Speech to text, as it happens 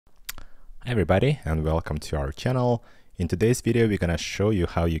Hi everybody and welcome to our channel. In today's video we're going to show you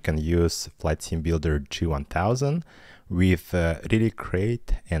how you can use FlightSimBuilder G1000 with a really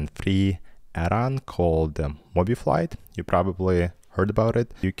great and free add-on called MobiFlight. You probably heard about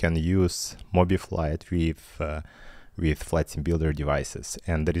it. You can use MobiFlight with FlightSimBuilder devices,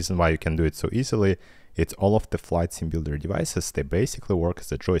 and the reason why you can do it so easily, it's all of the FlightSimBuilder devices, they basically work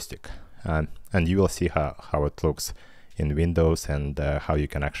as a joystick, and you will see how it looks in Windows and how you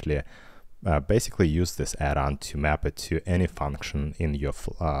can actually basically use this add-on to map it to any function in your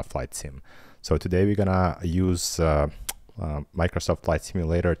flight sim. So today we're gonna use Microsoft Flight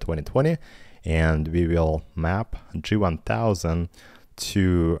Simulator 2020, and we will map G1000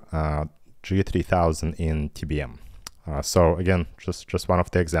 to G3000 in TBM. So again, just one of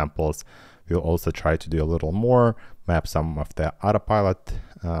the examples. We'll also try to do a little more, map some of the autopilot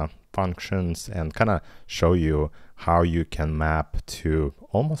functions, and kind of show you how you can map to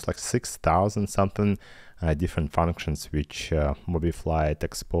almost like 6,000 something different functions which MobiFlight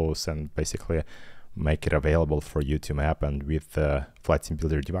expose and basically make it available for you to map. And with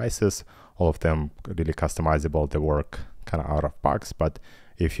FlightSimBuilder devices, all of them really customizable. They work kind of out of box, but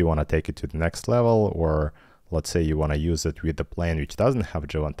if you want to take it to the next level, or let's say you want to use it with the plane which doesn't have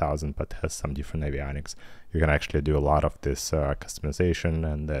G1000 but has some different avionics, you can actually do a lot of this customization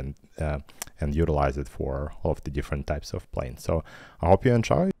and then and utilize it for all of the different types of planes. So I hope you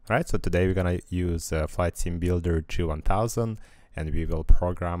enjoy. All right, so today we're gonna use FlightSimBuilder G1000, and we will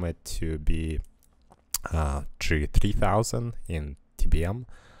program it to be G3000 in TBM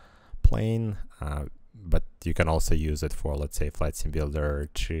plane, but you can also use it for, let's say, FlightSimBuilder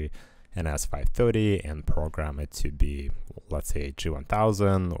GNS530 and program it to be, let's say,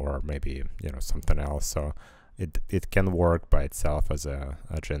 G1000 or maybe something else. So it can work by itself as a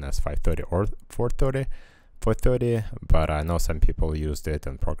GNS530 or 430, but I know some people used it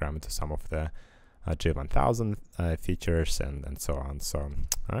and programmed it to some of the G1000 features and so on. So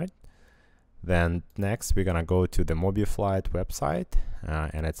all right, then next we're gonna go to the MobiFlight website,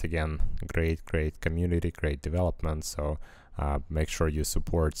 and it's again great community, great development. So make sure you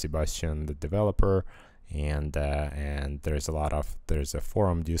support Sebastian, the developer, and there's a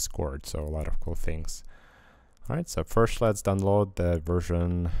forum, Discord, so a lot of cool things. All right, so first let's download the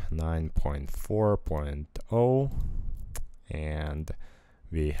version 9.4.0, and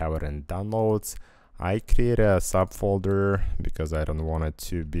we have it in downloads. I create a subfolder because I don't want it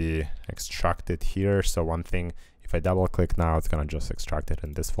to be extracted here. So one thing, if I double click now, it's gonna just extract it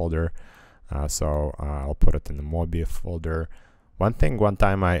in this folder. So I'll put it in the Mobi folder. One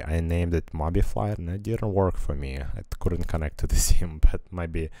time I named it MobiFlight and it didn't work for me. It couldn't connect to the sim, but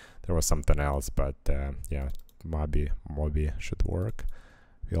maybe there was something else. But yeah, Mobi should work.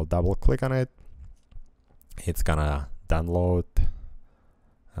 We'll double click on it. It's gonna download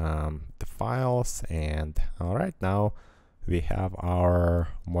the files, and all right, now we have our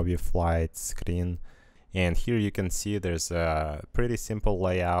MobiFlight screen. And here you can see there's a pretty simple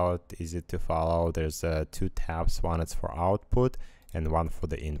layout, easy to follow. There's two tabs, one is for output and one for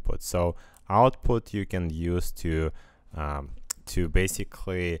the input. So output you can use to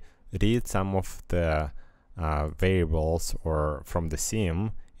basically read some of the variables or from the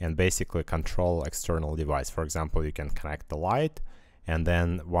sim and basically control external device. For example, you can connect the light, and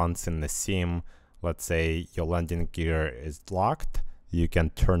then once in the sim, let's say your landing gear is locked, you can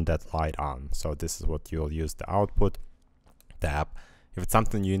turn that light on. So this is what you'll use the output tab. If it's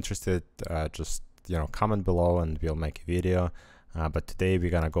something you're interested, just comment below and we'll make a video. But today we're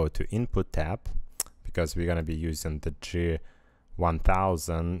gonna go to input tab because we're gonna be using the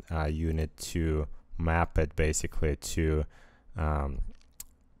G1000 unit to map it basically to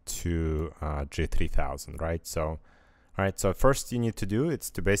G3000, right? So all right, so first you need to do is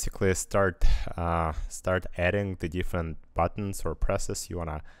to basically start adding the different buttons or presses you want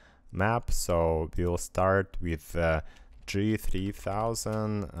to map. So we'll start with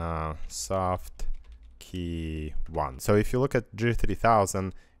G3000 soft key 1. So if you look at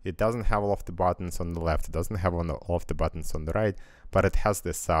G3000, it doesn't have all of the buttons on the left, it doesn't have all of the buttons on the right, but it has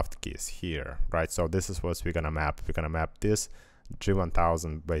the soft keys here, right? So this is what we're gonna map. We're gonna map this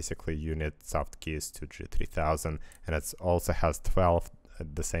G1000 basically unit soft keys to G3000, and it also has 12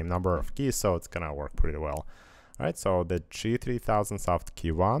 the same number of keys, so it's gonna work pretty well. All right, so the G3000 soft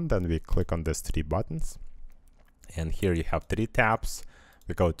key 1, then we click on these three buttons, and here you have three tabs.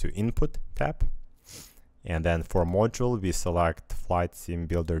 We go to input tab, and then for module we select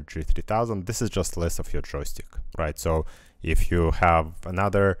FlightSimBuilder G3000. This is just a list of your joystick, right? So if you have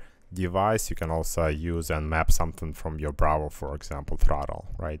another device, you can also use and map something from your Bravo, for example,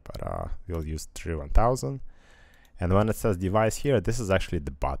 throttle, right? But we'll use G1000. And when it says device here, this is actually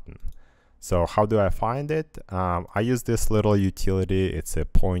the button. So how do I find it? I use this little utility. It's a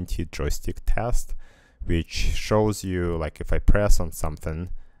pointy joystick test, which shows you, like if I press on something,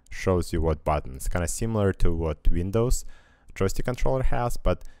 shows you what button. It's kind of similar to what Windows joystick controller has,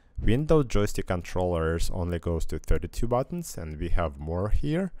 but Windows joystick controllers only goes to 32 buttons, and we have more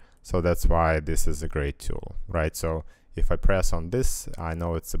here. So that's why this is a great tool, right? So if I press on this, I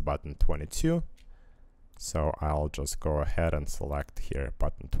know it's a button 22. So I'll just go ahead and select here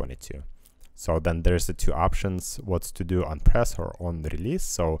button 22. So then there's the two options, what's to do on press or on release.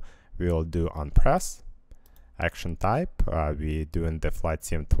 So we'll do on press. Action type, we do in the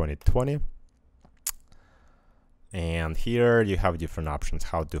FlightSim 2020. And here you have different options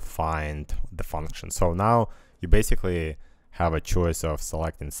how to find the function. So now you basically have a choice of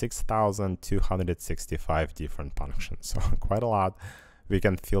selecting 6,265 different functions. So quite a lot. We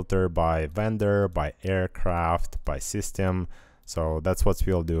can filter by vendor, by aircraft, by system. So that's what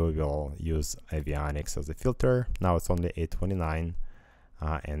we'll do. We'll use avionics as a filter. Now it's only 829.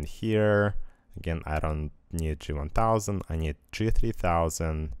 And here, again, I don't need G1000. I need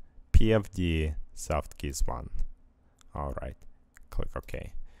G3000, PFD, soft keys 1. All right, click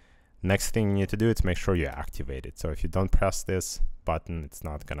OK. Next thing you need to do is make sure you activate it. So if you don't press this button, it's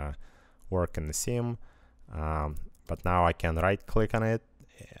not gonna work in the sim. But now I can right click on it,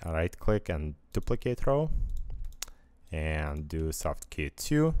 right click and duplicate row, and do soft key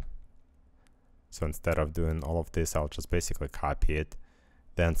 2. So instead of doing all of this, I'll just basically copy it.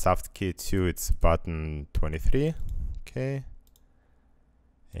 Then soft key 2, it's button 23. Okay.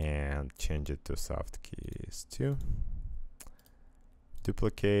 And change it to soft keys 2.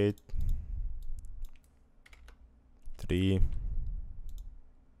 Duplicate 3,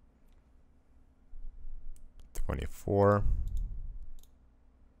 24,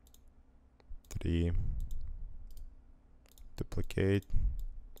 3, duplicate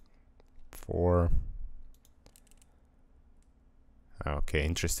 4. Okay,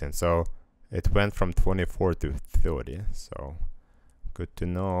 interesting. So it went from 24 to 30. So good to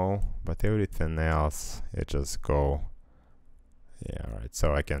know. But everything else, it just go. Yeah, right.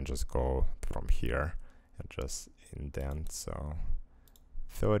 So I can just go from here and just indent. So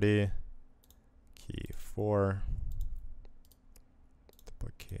 30, key 4,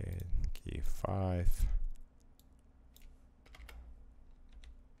 duplicate, key 5.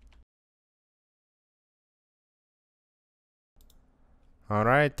 All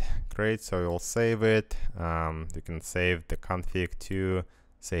right, great. So you'll save it. You can save the config to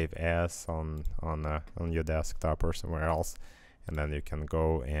save as on your desktop or somewhere else. And then you can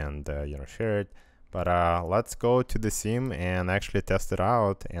go and share it. But let's go to the sim and actually test it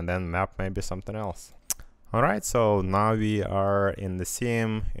out, and then map maybe something else. All right, so now we are in the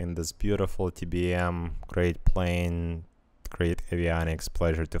sim in this beautiful TBM, great plane, great avionics,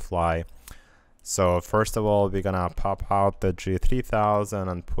 pleasure to fly. So first of all, we're gonna pop out the G3000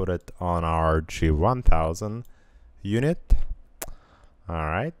 and put it on our G1000 unit. All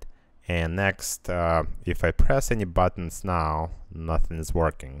right. And next, if I press any buttons now, nothing is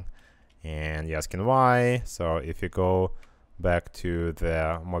working. And you're asking why. So if you go back to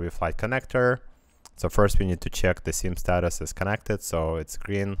the MobiFlight connector, so first we need to check the sim status is connected. So it's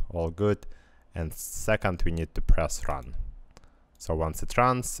green, all good. And second, we need to press run. So once it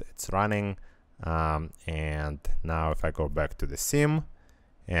runs, it's running. And now if I go back to the sim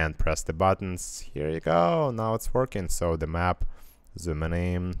and press the buttons, here you go. Now it's working. So the map, zooming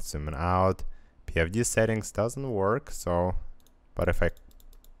in, zooming out. PFD settings doesn't work, so but if I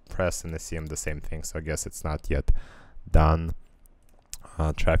press in the sim, the same thing. So I guess it's not yet done.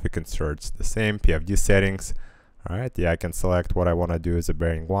 Traffic inserts the same. PFD settings. All right, yeah, I can select what I want to do as a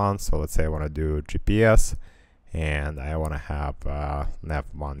bearing 1. So let's say I want to do GPS, and I want to have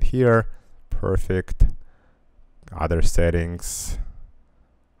nav1 here. Perfect. Other settings,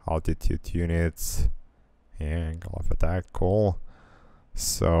 altitude units, angle of attack. Cool.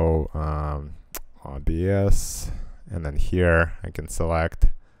 So OBS, and then here I can select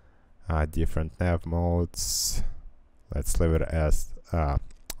different nav modes. Let's leave it as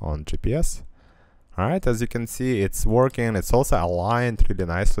on GPS. All right, as you can see, it's working. It's also aligned really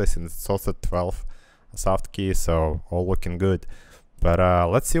nicely since it's also 12 soft key, so all looking good. But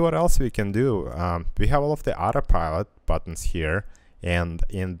let's see what else we can do. We have all of the autopilot buttons here, and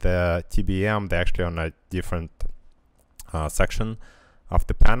in the TBM, they're actually on a different section of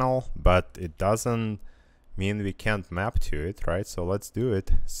the panel, but it doesn't mean we can't map to it, right? So let's do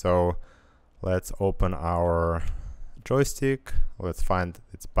it. So let's open our joystick. Let's find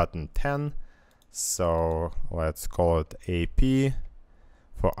its button 10. So let's call it AP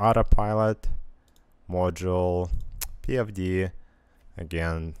for autopilot, module, PFD,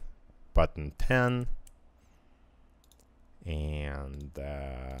 again, button 10, and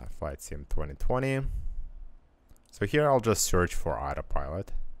Flight Sim 2020. So here I'll just search for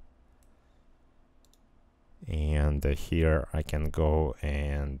autopilot. And here I can go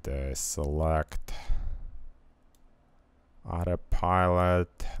and select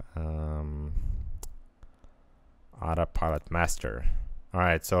autopilot, autopilot master. All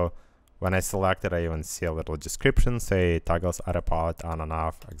right, so when I select it, I even see a little description, say toggles autopilot on and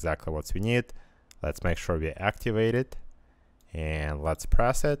off, exactly what we need. Let's make sure we activate it, and let's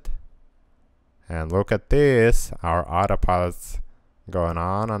press it. And look at this, our autopilot's going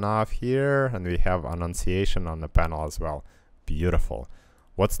on and off here, and we have annunciation on the panel as well. Beautiful.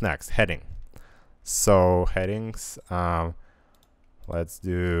 What's next? Heading. So headings, let's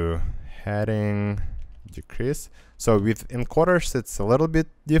do heading decrease. So with encoders it's a little bit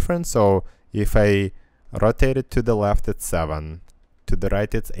different. So if I rotate it to the left, it's 7, to the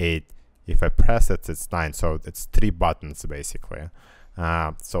right it's 8, if I press it, it's 9. So it's 3 buttons basically.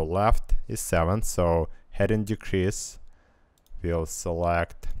 So left is 7, so heading decrease, we'll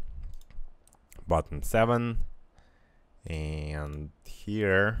select button 7, and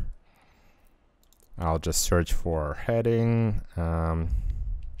here I'll just search for heading,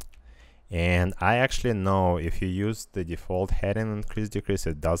 and I actually know if you use the default heading increase decrease,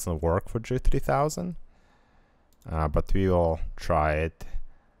 it doesn't work for G3000, but we will try it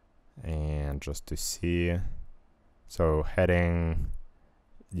and just to see. So heading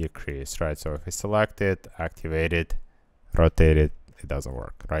decrease, right? So if I select it, activate it, rotate it, it doesn't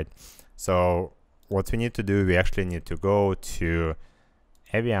work, right? So what we need to do, we actually need to go to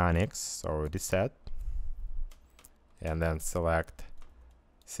avionics, so reset, and then select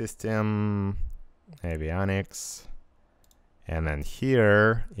system, avionics, and then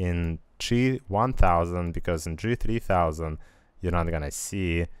here in G1000, because in G3000 you're not gonna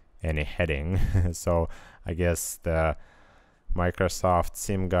see any heading. So I guess the Microsoft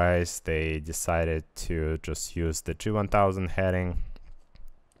Sim guys, they decided to just use the G1000 heading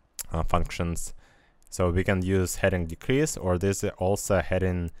functions. So we can use heading decrease, or there's also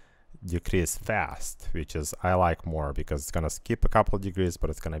heading decrease fast, which is I like more because it's gonna skip a couple of degrees, but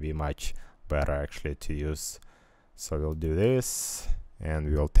it's gonna be much better actually to use. So we'll do this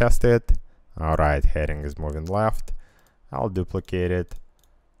and we'll test it. All right, heading is moving left. I'll duplicate it,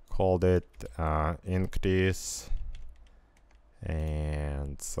 called it increase,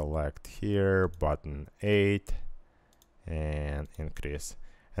 and select here button 8 and increase.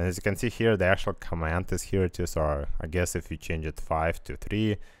 And as you can see here, the actual command is here too. So I guess if you change it 5 to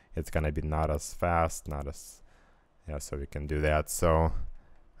 3, it's gonna be not as fast, not as, yeah, so we can do that. So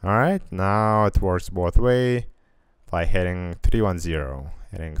all right, now it works both way by heading 310,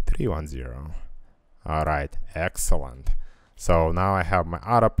 heading 310. All right, excellent. So now I have my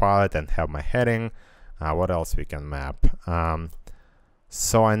autopilot and have my heading. What else we can map?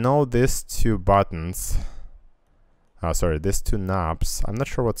 So I know these 2 buttons, sorry, these 2 knobs, I'm not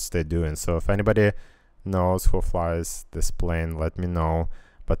sure what they're doing. So if anybody knows who flies this plane, let me know.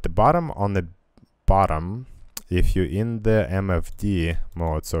 But the bottom, on the bottom, if you're in the MFD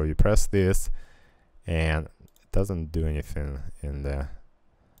mode, so you press this and it doesn't do anything in the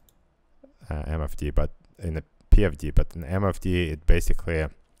MFD, but in the PFD, but in MFD it basically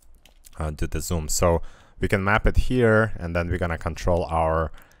do the zoom. So we can map it here, and then we're gonna control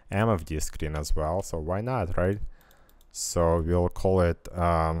our MFD screen as well. So why not, right? So we'll call it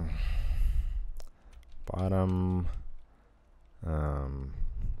bottom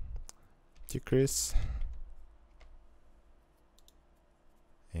decrease,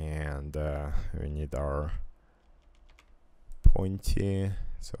 and we need our pointy,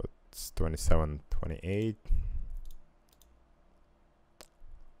 so it's 27, 28,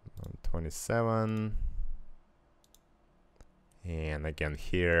 27, and again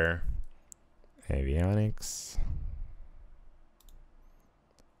here avionics,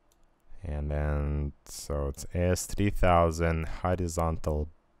 and then so it's AS3000 horizontal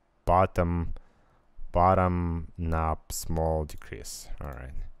bottom knob small decrease. All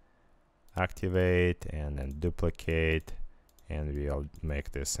right, activate and then duplicate, and we'll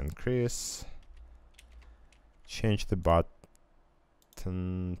make this increase, change the button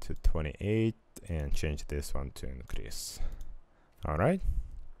to 28 and change this one to increase. All right,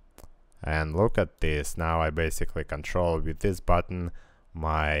 and look at this. Now I basically control with this button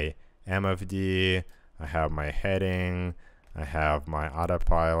my MFD, I have my heading, I have my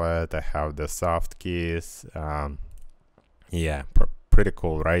autopilot, I have the soft keys. Yeah, pretty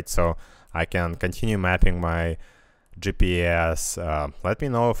cool, right? So I can continue mapping my GPS. Let me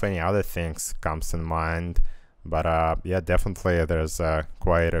know if any other things comes in mind. But yeah, definitely there's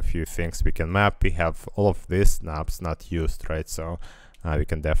quite a few things we can map. We have all of these snaps not used, right? So we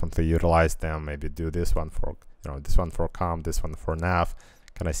can definitely utilize them. Maybe do this one for, this one for comm, this one for nav,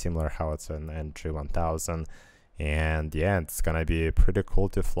 kind of similar how it's an G1000. And yeah, it's gonna be pretty cool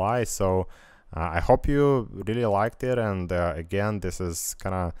to fly. So I hope you really liked it. And again, this is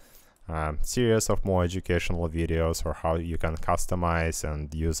kind of series of more educational videos or how you can customize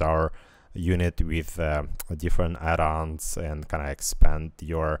and use our unit with different add-ons and kind of expand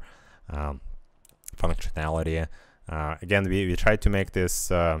your functionality. Again, we try to make this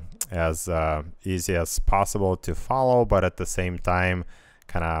as easy as possible to follow, but at the same time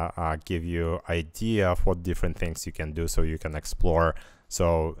kind of give you idea of what different things you can do so you can explore.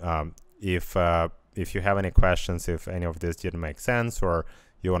 So if you have any questions, if any of this didn't make sense, or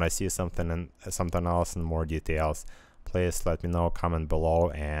you want to see something else in more details, please let me know, comment below,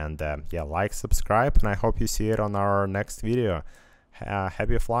 and yeah, like, subscribe, and I hope you see it on our next video.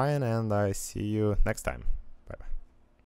 Happy flying, and I see you next time.